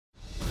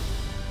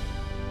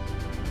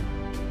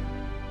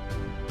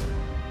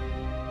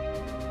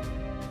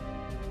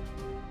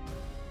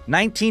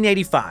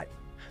1985.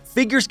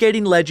 Figure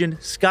skating legend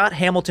Scott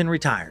Hamilton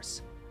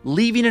retires,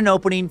 leaving an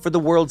opening for the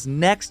world's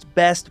next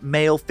best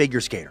male figure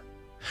skater.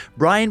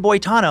 Brian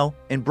Boitano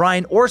and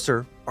Brian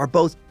Orser are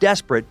both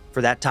desperate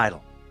for that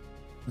title.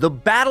 The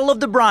Battle of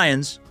the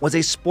Bryans was a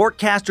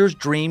sportcaster's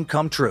dream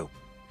come true.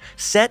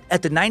 Set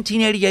at the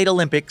 1988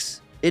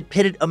 Olympics, it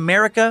pitted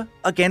America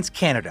against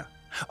Canada,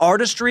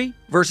 artistry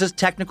versus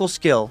technical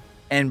skill,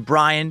 and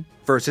Brian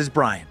versus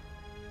Brian.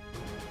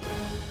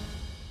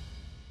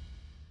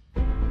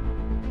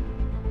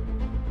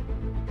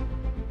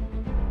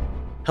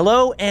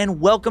 Hello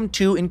and welcome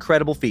to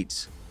Incredible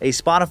Feats, a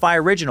Spotify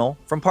original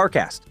from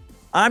Parcast.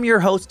 I'm your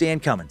host, Dan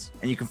Cummins,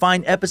 and you can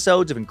find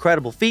episodes of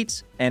Incredible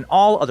Feats and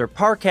all other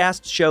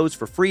Parcast shows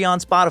for free on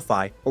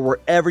Spotify or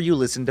wherever you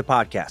listen to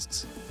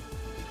podcasts.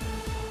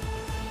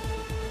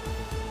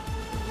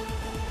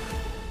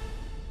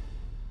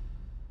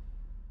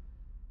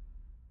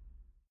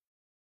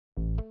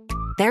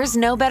 There's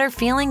no better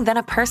feeling than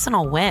a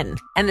personal win,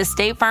 and the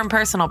State Farm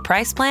Personal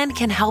Price Plan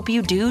can help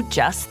you do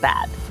just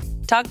that.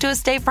 Talk to a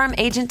State Farm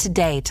agent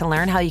today to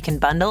learn how you can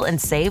bundle and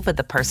save with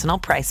the Personal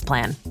Price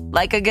Plan.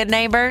 Like a good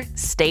neighbor,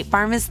 State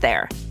Farm is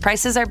there.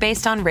 Prices are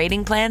based on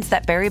rating plans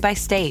that vary by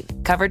state.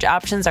 Coverage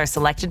options are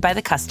selected by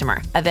the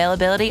customer.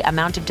 Availability,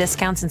 amount of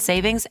discounts and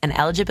savings, and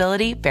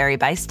eligibility vary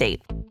by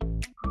state.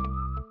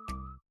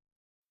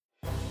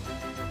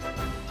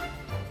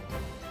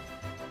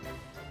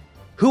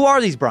 Who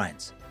are these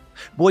Bryans?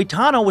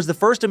 Boitano was the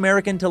first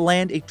American to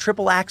land a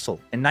triple axel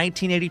in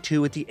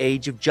 1982 at the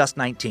age of just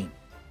 19.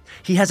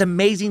 He has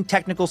amazing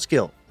technical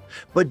skill,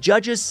 but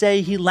judges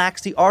say he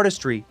lacks the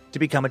artistry to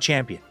become a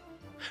champion.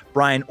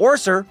 Brian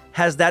Orser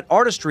has that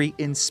artistry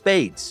in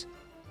spades.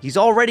 He's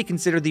already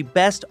considered the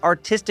best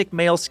artistic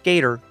male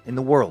skater in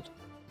the world.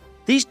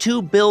 These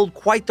two build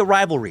quite the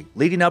rivalry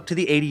leading up to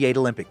the '88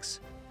 Olympics.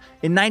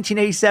 In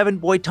 1987,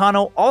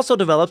 Boitano also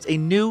develops a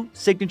new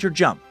signature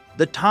jump,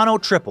 the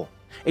Tano Triple,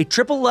 a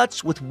triple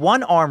lutz with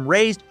one arm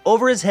raised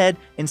over his head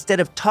instead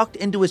of tucked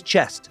into his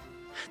chest.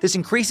 This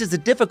increases the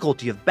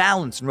difficulty of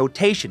balance and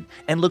rotation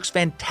and looks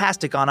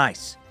fantastic on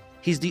ice.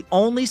 He's the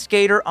only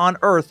skater on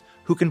Earth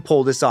who can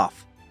pull this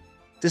off.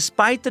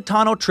 Despite the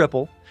Tano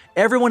Triple,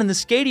 everyone in the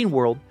skating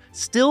world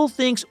still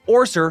thinks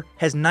Orser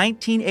has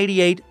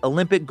 1988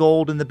 Olympic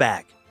gold in the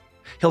bag.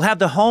 He'll have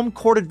the home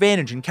court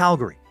advantage in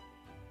Calgary.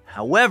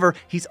 However,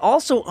 he's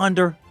also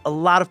under a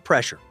lot of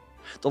pressure.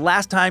 The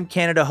last time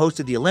Canada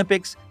hosted the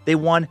Olympics, they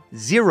won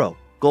 0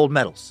 gold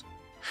medals.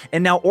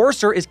 And now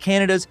Orser is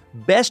Canada's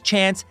best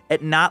chance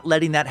at not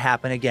letting that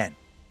happen again.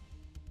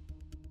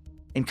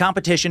 In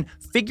competition,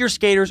 figure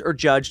skaters are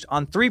judged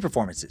on 3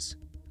 performances: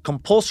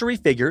 compulsory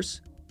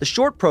figures, the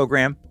short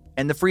program,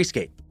 and the free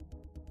skate.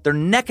 They're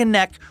neck and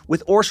neck,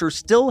 with Orser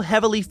still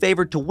heavily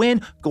favored to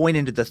win going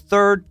into the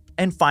third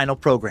and final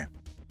program.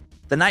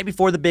 The night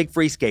before the big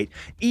free skate,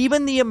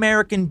 even the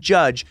American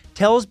judge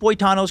tells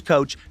Boitano's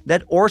coach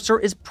that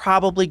Orser is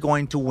probably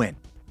going to win.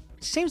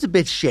 It seems a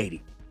bit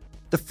shady.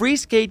 The free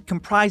skate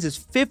comprises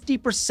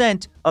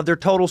 50% of their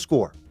total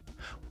score.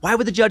 Why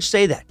would the judge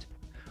say that?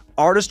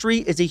 Artistry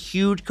is a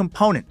huge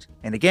component,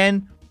 and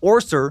again,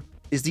 Orser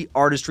is the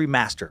artistry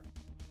master.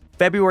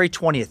 February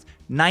 20th,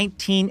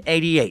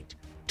 1988.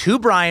 2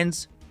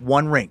 Bryans,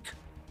 1 rink.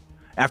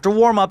 After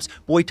warm-ups,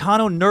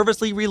 Boitano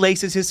nervously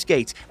relaces his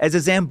skates as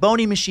a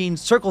Zamboni machine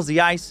circles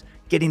the ice,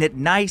 getting it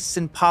nice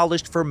and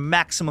polished for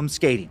maximum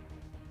skating.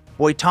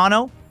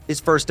 Boitano is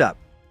first up.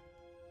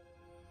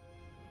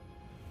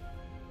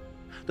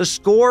 The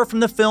score from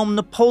the film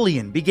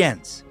Napoleon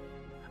begins.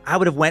 I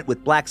would have went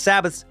with Black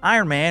Sabbath's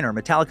Iron Man or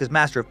Metallica's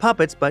Master of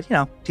Puppets, but,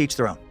 teach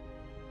their own.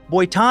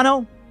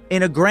 Boitano,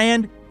 in a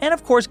grand and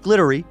of course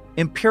glittery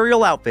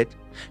imperial outfit,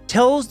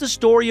 tells the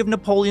story of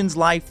Napoleon's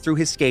life through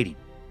his skating.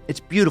 It's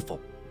beautiful.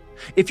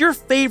 If your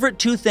favorite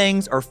 2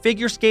 things are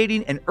figure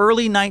skating and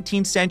early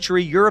 19th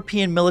century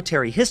European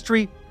military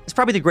history, it's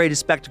probably the greatest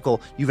spectacle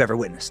you've ever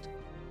witnessed.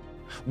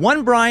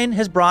 One Brian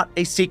has brought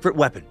a secret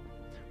weapon.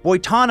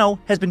 Boitano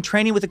has been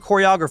training with a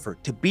choreographer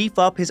to beef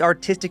up his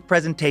artistic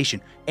presentation,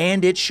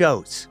 and it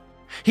shows.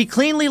 He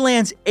cleanly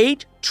lands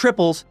 8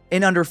 triples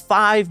in under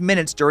 5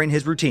 minutes during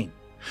his routine.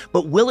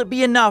 But will it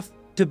be enough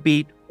to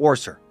beat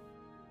Orser?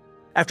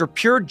 After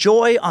pure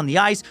joy on the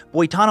ice,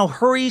 Boitano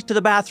hurries to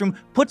the bathroom,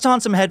 puts on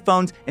some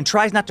headphones, and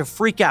tries not to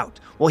freak out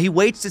while he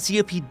waits to see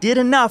if he did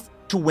enough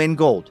to win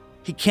gold.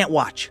 He can't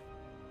watch.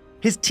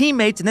 His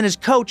teammates and then his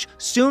coach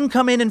soon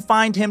come in and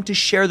find him to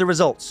share the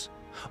results.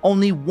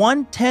 Only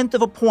 1/10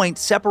 of a point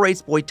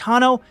separates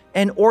Boitano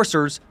and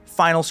Orser's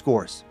final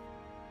scores.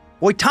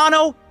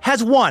 Boitano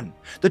has won.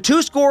 The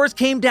 2 scores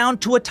came down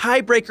to a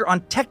tiebreaker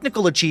on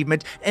technical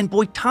achievement, and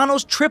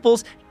Boitano's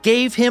triples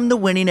gave him the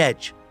winning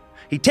edge.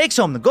 He takes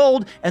home the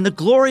gold and the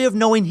glory of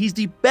knowing he's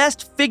the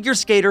best figure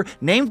skater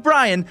named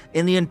Brian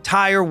in the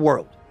entire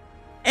world.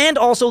 And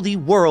also the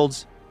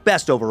world's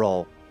best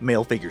overall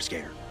male figure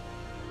skater.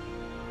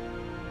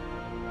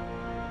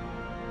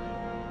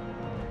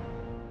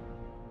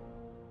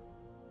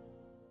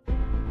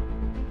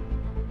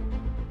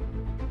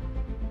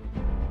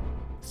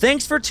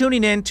 Thanks for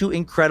tuning in to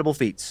Incredible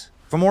Feats.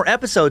 For more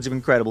episodes of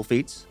Incredible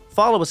Feats,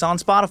 follow us on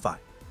Spotify.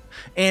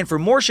 And for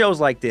more shows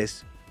like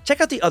this,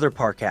 check out the other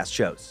Parcast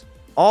shows,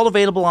 all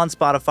available on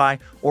Spotify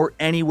or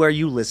anywhere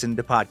you listen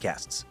to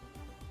podcasts.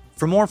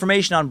 For more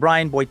information on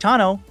Brian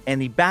Boitano and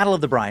the Battle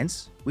of the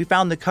Bryans, we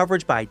found the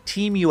coverage by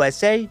Team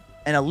USA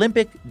and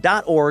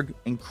Olympic.org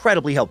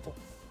incredibly helpful.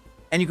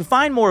 And you can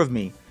find more of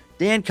me,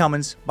 Dan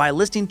Cummins, by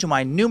listening to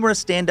my numerous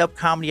stand-up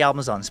comedy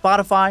albums on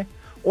Spotify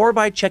or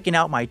by checking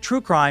out my true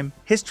crime,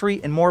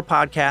 history, and more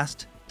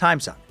podcast,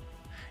 Timesuck,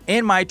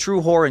 and my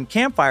true horror and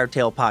campfire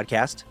tale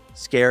podcast,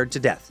 Scared to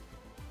Death.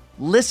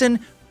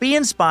 Listen, be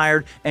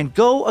inspired, and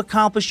go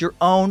accomplish your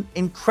own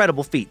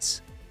incredible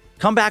feats.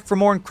 Come back for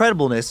more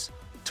incredibleness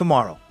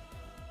tomorrow.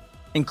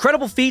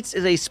 Incredible Feats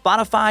is a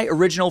Spotify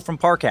original from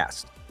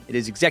Parcast. It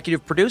is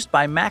executive produced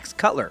by Max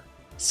Cutler.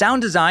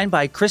 Sound design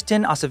by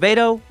Kristen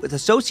Acevedo, with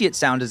associate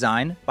sound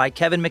design by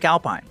Kevin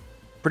McAlpine.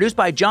 Produced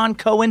by John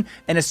Cohen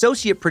and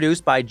associate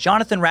produced by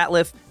Jonathan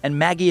Ratliff and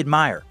Maggie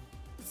Admire.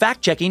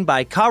 Fact-checking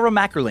by Kara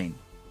Mackerline.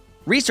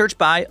 Research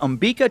by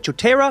Umbika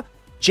Chotera,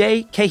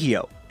 Jay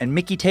Cahio, and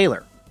Mickey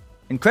Taylor.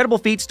 Incredible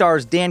Feats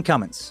stars Dan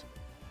Cummins.